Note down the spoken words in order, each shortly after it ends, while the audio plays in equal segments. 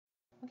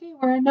Okay,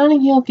 we're at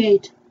Notting Hill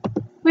Gate.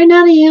 We're at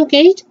Notting Hill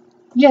Gate?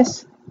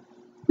 Yes.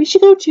 We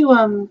should go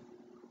to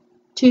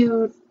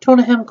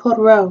Tottenham Court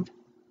Road.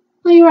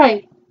 Oh, you're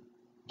right.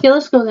 Okay,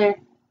 let's go there.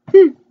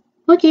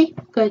 Okay,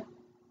 good.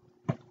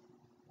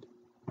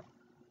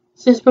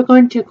 Says we're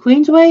going to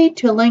Queensway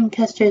to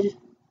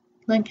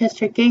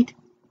Lancaster Gate.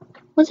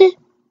 Was it?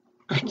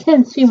 I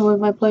can't see with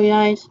my blurry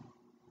eyes.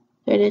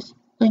 There it is.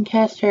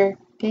 Lancaster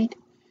Gate.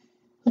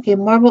 Okay,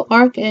 Marble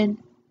Arch and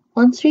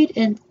Bond Street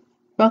and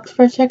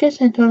Roxford Circus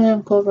and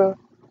Tottenham Court Road.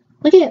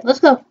 Okay, let's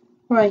go.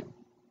 Alright.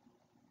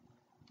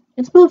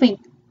 It's moving.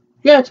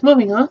 Yeah, it's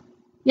moving, huh?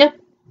 Yep.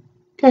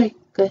 Okay,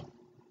 good.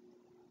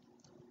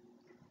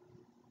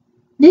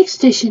 Next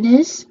station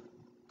is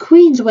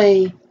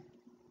Queensway.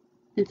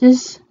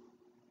 This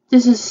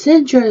is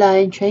Central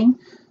Line train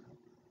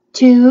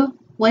to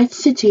White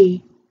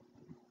City,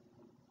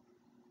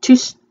 to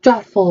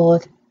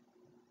Stratford,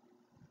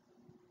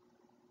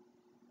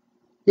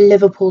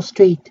 Liverpool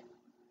Street.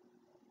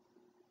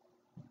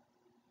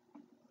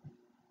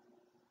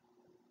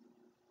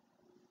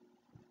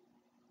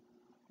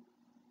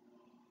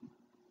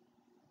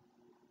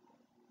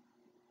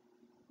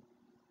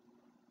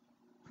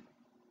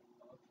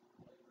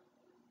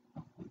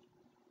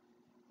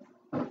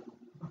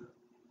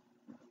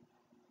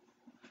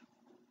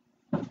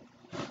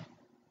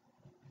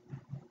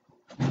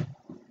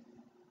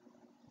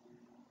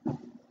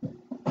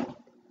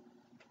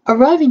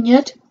 Arriving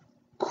at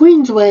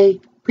Queensway,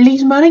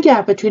 please mind a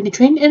gap between the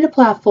train and the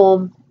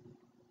platform.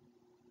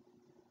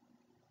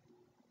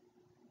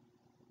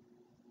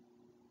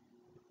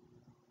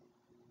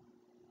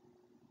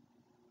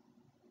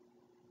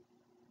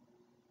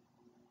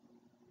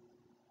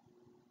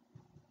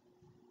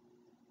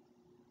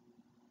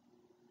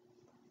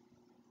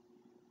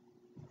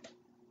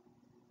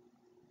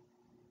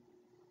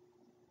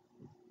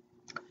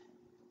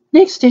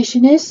 Next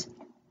station is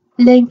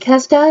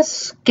Lancaster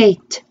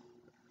Gate.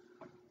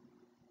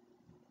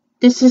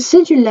 This is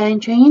Central Line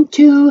train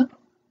to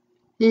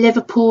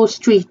Liverpool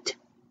Street.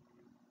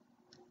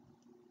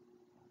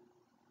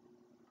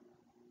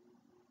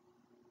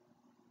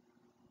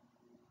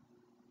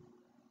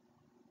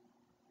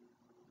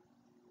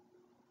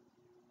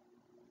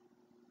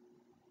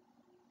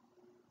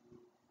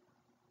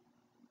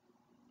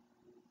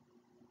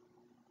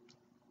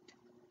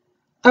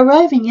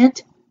 Arriving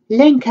at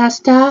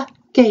Lancaster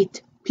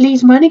Gate,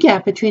 please mind the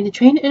gap between the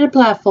train and the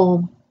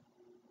platform.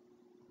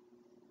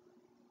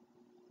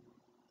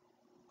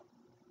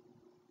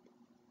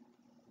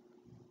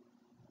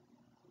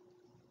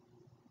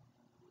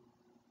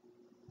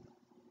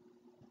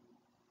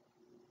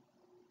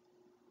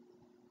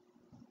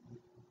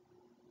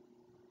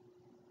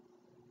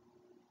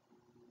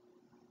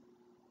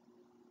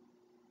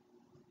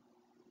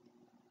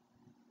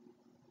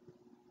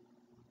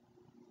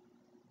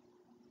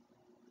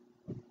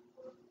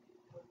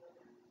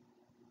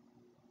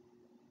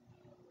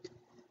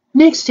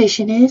 Next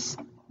station is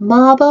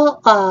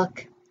Marble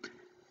Arch.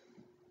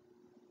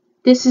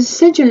 This is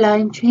Central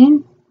Line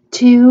train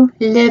to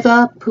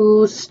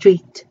Liverpool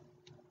Street.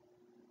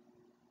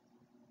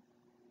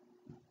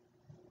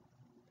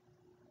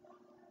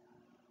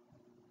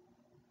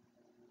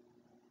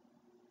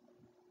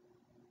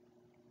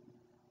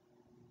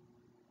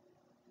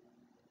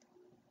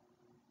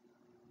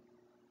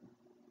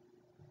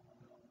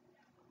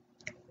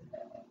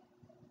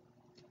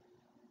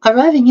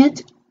 Arriving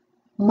at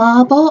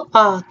Marble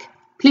Arch,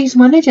 please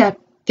mind the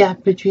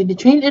gap between the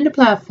train and the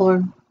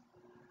platform.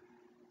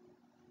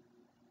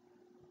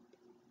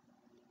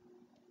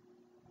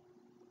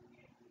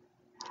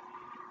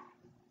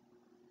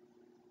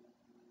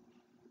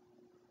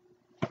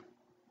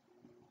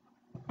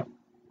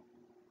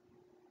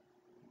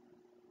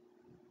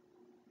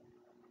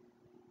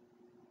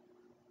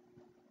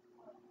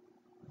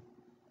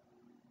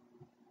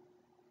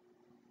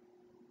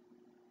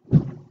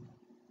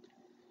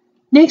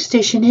 Next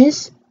station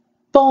is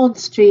Bond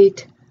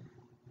Street.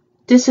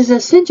 This is a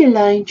Central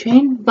Line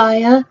train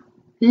via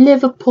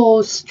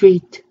Liverpool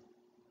Street.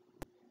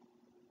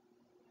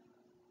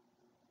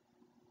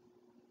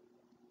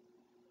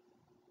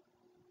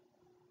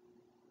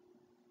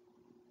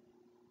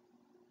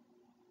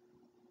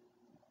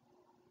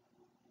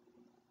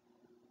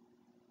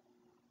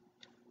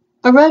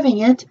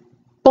 Arriving at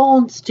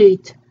Bond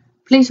Street,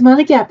 please mind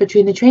the gap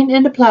between the train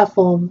and the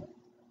platform.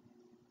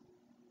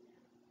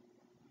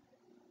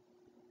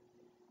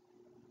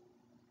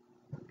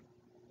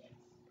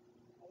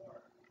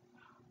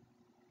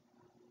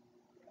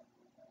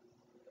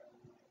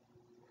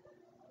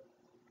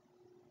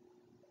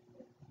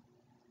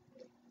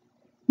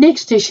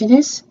 Next station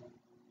is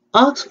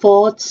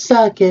Oxford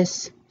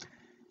Circus.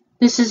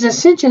 This is a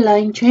Central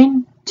Line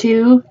train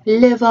to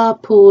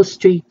Liverpool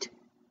Street.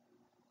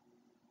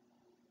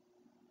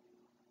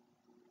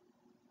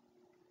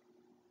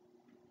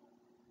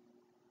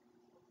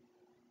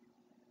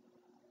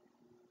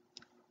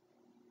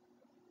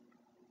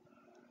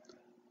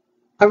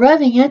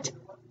 Arriving at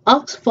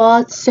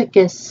Oxford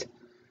Circus,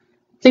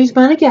 please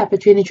mind the gap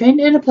between the train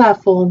and the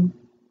platform.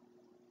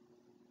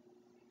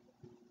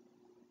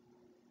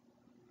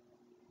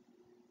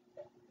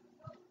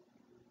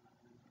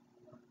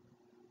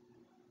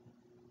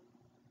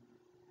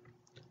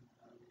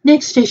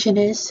 Next station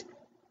is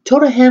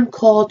Tottenham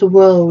Court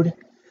Road.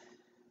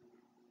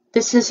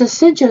 This is a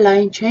Central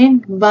Line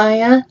train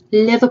via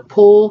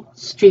Liverpool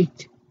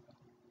Street.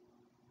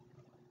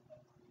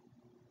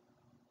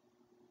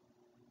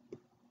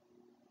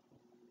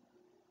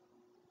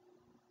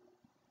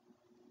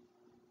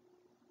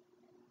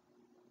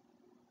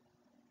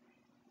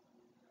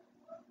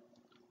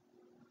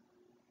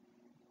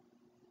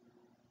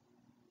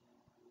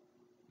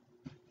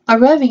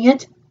 Arriving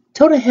at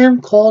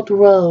Tottenham Court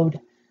Road.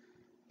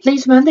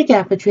 Please mind the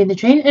gap between the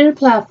train and the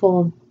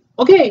platform.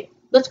 Okay,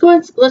 let's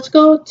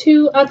go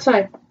to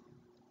outside.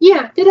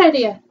 Yeah, good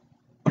idea.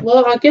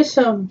 Well, I guess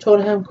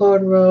Tottenham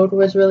Court Road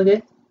was really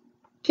good.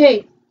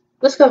 Okay,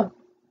 let's go.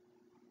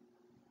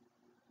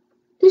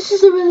 This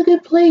is a really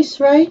good place,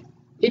 right?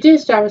 It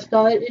is, Jarvis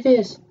Scarlet, it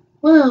is.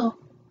 Wow.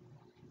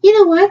 You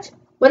know what?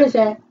 What is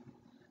that?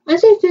 I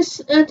think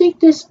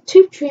this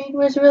tube train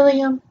was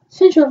really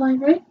Central Line,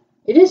 right?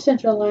 It is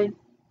Central Line.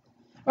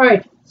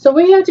 Alright, so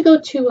we have to go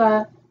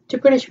to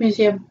British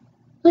Museum.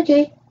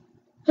 Okay.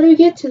 How do we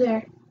get to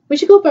there? We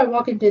should go by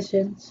walking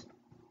distance.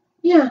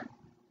 Yeah.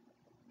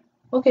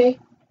 Okay.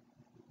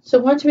 So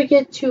once we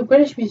get to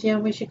British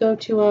Museum, we should get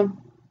to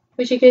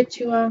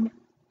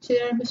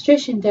the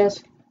administration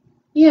desk.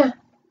 Yeah.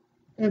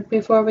 And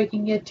before we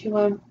can get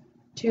to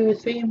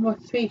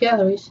three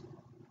galleries.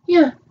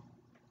 Yeah.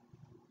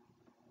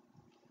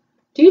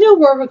 Do you know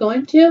where we're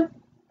going to?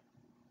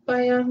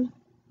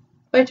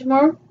 By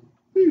tomorrow?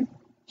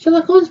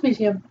 Sherlock Holmes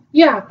Museum.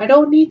 Yeah, I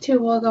don't need to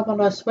look up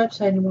on us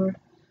website anymore.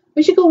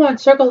 We should go on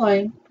Circle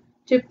Line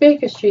to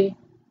Baker Street.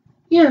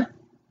 Yeah.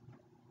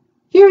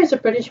 Here is a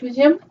British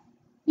Museum.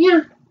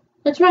 Yeah,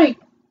 that's right.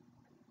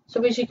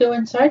 So we should go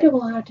inside and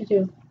we'll have to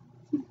do.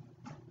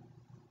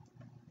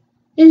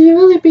 It's a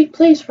really big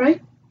place,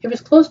 right? It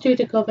was closed due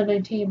to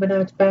COVID-19, but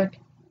now it's back.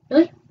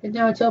 Really? And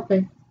now it's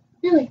open.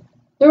 Really?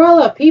 There are a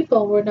lot of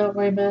people who are not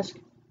wearing masks.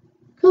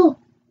 Cool.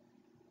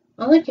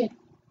 I like it.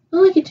 I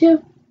like it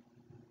too.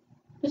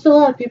 There's a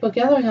lot of people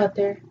gathering out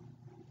there.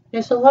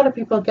 There's a lot of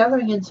people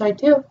gathering inside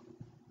too.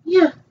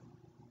 Yeah.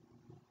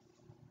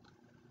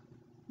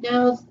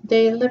 Now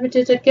they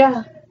limited the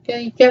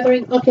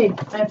gathering. Okay,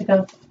 I have to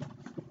go.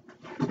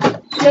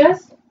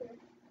 Yes?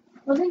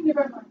 Well, thank you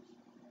very much.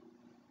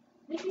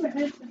 Thank you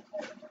very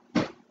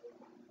much.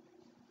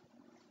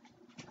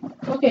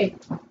 Okay,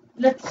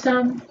 let's see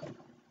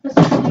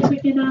if we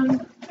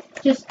can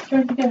just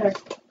turn together.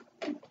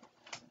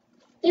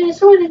 Did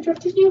someone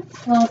interrupted you?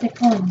 Well, they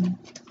called me.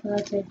 So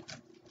that's it.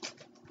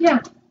 Yeah.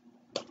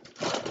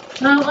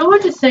 I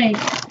want to say,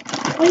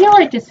 what do you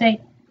like to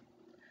say?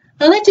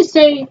 I like to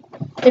say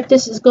if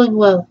this is going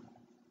well.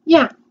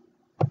 Yeah.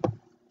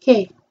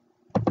 Okay.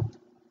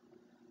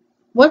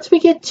 Once we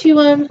get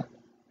to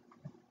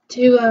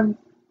the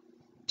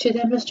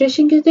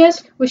administration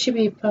desk, we should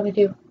be probably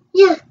do.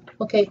 Yeah.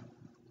 Okay.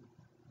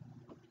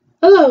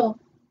 Hello,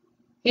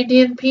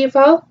 Indian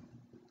PFL.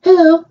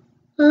 Hello.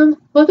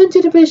 Welcome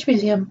to the British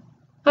Museum.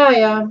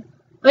 Hi.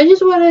 I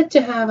just wanted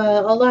to have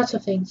lots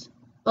of things,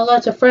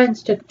 lots of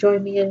friends to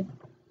join me in.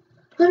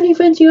 How many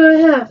friends do I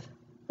have?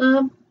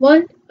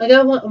 One. I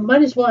got one.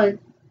 Mine is one.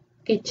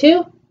 Okay,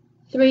 2,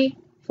 3,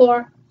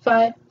 4,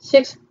 5,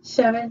 6,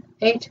 7,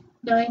 8,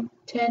 9,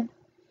 10,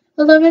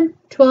 11,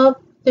 12,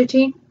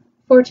 13,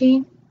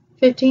 14,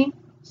 15,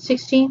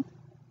 16,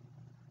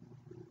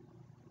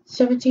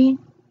 17,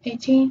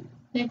 18,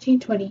 19,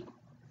 20.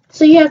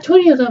 So you have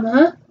 20 of them,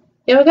 huh?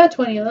 Yeah, I got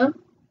 20 of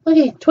them.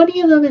 Okay,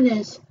 20 of them it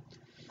is.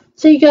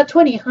 So you got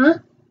 20, huh?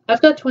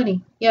 I've got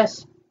 20,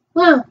 yes.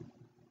 Wow.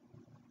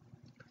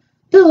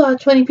 There's a lot of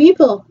 20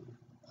 people.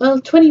 Well,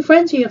 20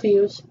 friends you have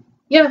used.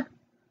 Yeah.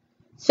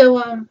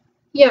 So,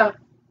 yeah.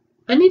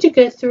 I need to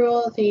get through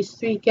all these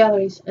 3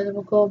 galleries and then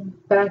we'll go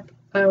back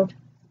out.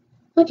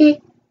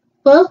 Okay.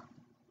 Well.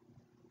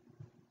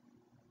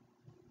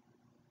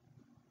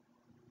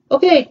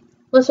 Okay.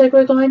 Looks like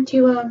we're going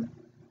to,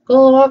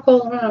 go walk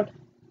all around.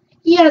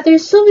 Yeah,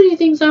 there's so many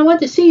things I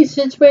want to see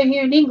since we're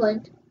here in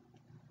England.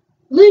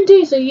 Lynn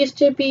Diesel used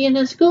to be in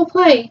a school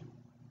play.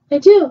 I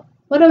do,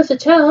 when I was a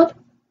child.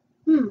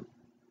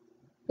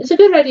 It's a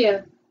good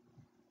idea.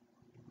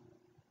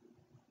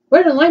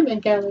 We're in a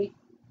alignment gallery.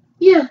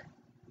 Yeah.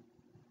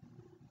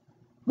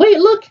 Wait,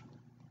 look!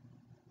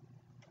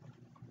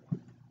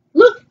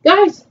 Look,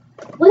 guys!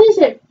 What is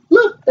it?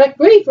 Look, that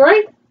grave,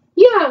 right?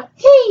 Yeah,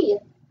 hey!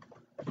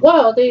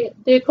 Wow, the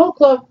Cult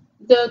Club,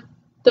 the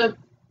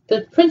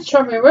Prince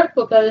Charming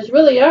replica is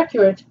really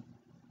accurate.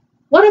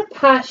 What a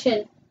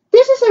passion.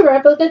 This is a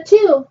replica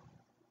too.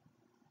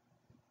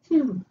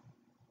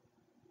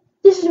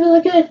 This is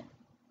really good.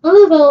 I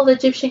love all the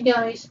Egyptian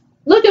guys.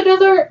 Look,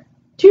 another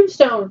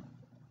tombstone.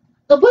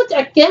 What,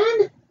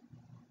 again?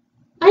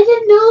 I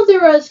didn't know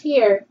there was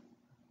here.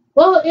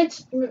 Well,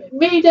 it's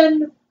made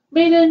in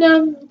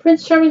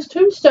Prince Charming's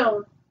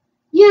tombstone.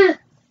 Yeah,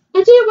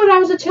 I did when I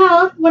was a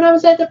child, when I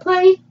was at the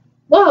play.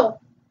 Whoa,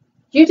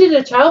 you did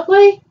a child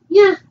play?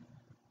 Yeah,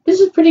 this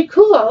is pretty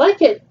cool. I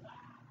like it.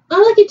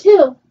 I like it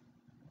too.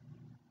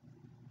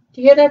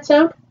 Do you hear that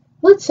sound?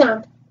 What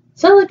sound?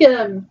 Sound like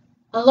an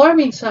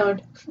alarming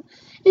sound.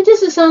 It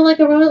doesn't sound like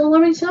a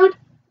alarming sound.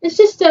 It's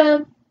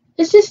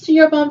just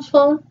your mom's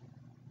phone.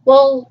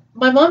 Well,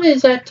 my mom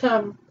is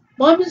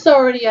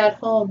already at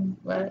home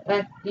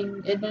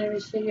in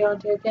the studio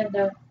Ontario,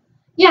 Canada.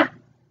 Yeah.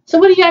 So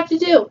what do you have to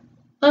do?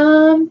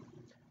 I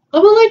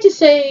would like to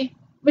say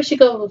we should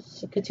go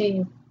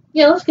continue.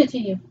 Yeah, let's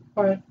continue.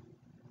 All right.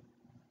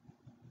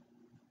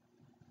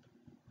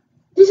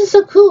 This is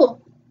so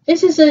cool.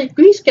 This is a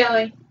Greece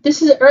gallery.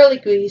 This is early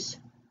Greece,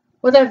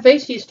 where that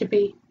vase used to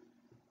be.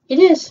 It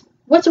is.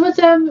 What's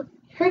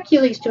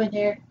Hercules doing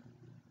here?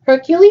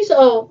 Hercules?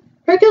 Oh,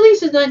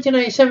 Hercules is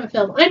 1997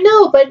 film. I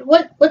know, but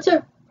what's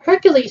a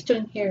Hercules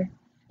doing here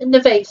in the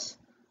vase?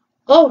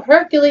 Oh,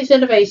 Hercules in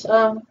the vase.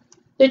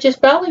 They're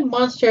just battling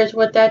monsters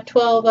with that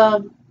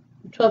 12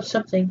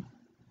 something.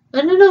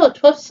 I don't know,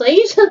 12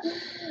 slaves?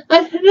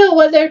 I don't know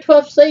what their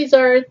 12 slaves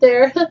are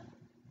there.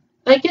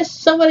 I guess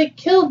somebody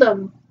killed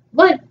them.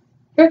 What?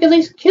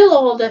 Hercules killed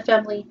all their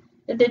family,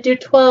 and they do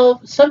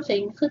 12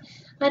 something.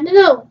 I don't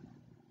know.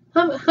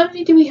 How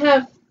many do we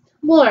have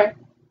more?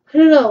 I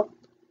don't know.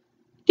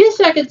 Guess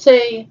I could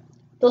say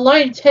the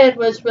lion's head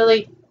was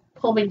really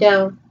pulling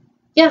down.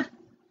 Yeah.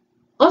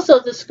 Also,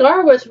 the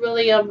scar was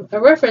really a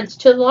reference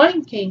to the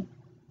Lion King.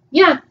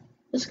 Yeah,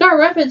 the scar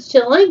reference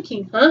to the Lion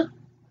King, huh?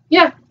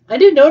 Yeah, I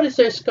did notice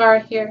there's scar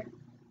here.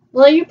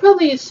 Well, you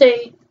probably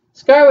say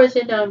scar is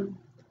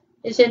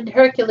in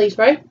Hercules,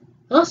 right?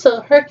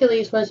 Also,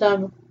 Hercules was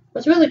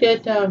really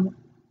good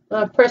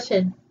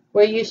person.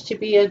 Where he used to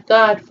be a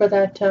god for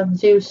that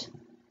Zeus.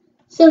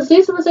 So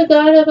Zeus was a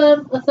god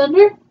of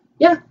thunder?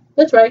 Yeah,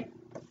 that's right.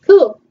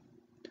 Cool.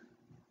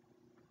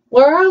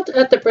 We're out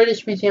at the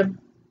British Museum.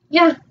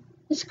 Yeah,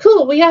 it's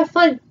cool. We have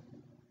fun.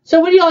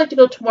 So where do you like to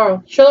go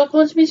tomorrow? Sherlock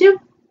Holmes Museum?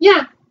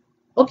 Yeah.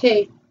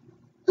 Okay.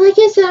 Well, I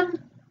guess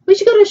we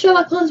should go to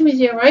Sherlock Holmes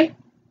Museum, right?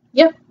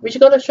 Yep, we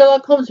should go to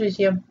Sherlock Holmes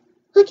Museum.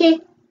 Okay.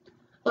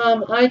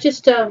 I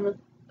just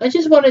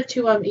wanted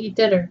to eat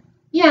dinner.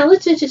 Yeah,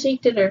 let's just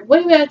eat dinner. What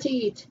do we have to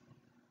eat?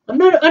 I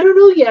don't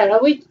know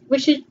yet. We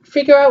should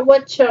figure out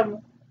which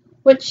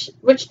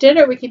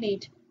dinner we can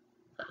eat.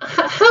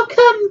 How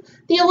come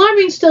the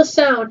alarming still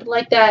sound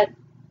like that?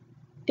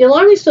 The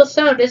alarming still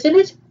sound, isn't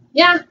it?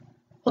 Yeah.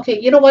 Okay,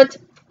 you know what?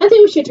 I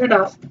think we should turn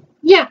off.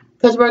 Yeah,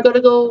 because we're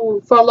gonna go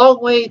for a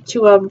long way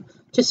to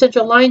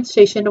Central Line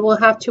Station, and we'll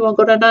have to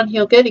go to Notting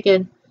Hill Gate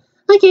again.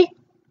 Okay.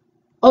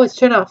 Oh, it's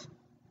turned off.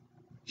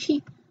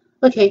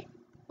 Okay.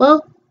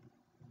 Well,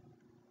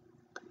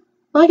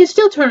 I can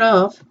still turn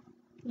off.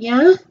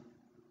 Yeah.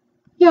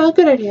 Yeah,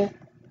 good idea.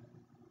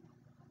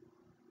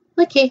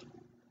 Okay.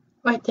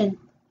 Right then.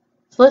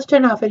 So let's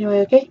turn off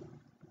anyway. Okay.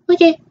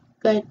 Okay.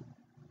 Good.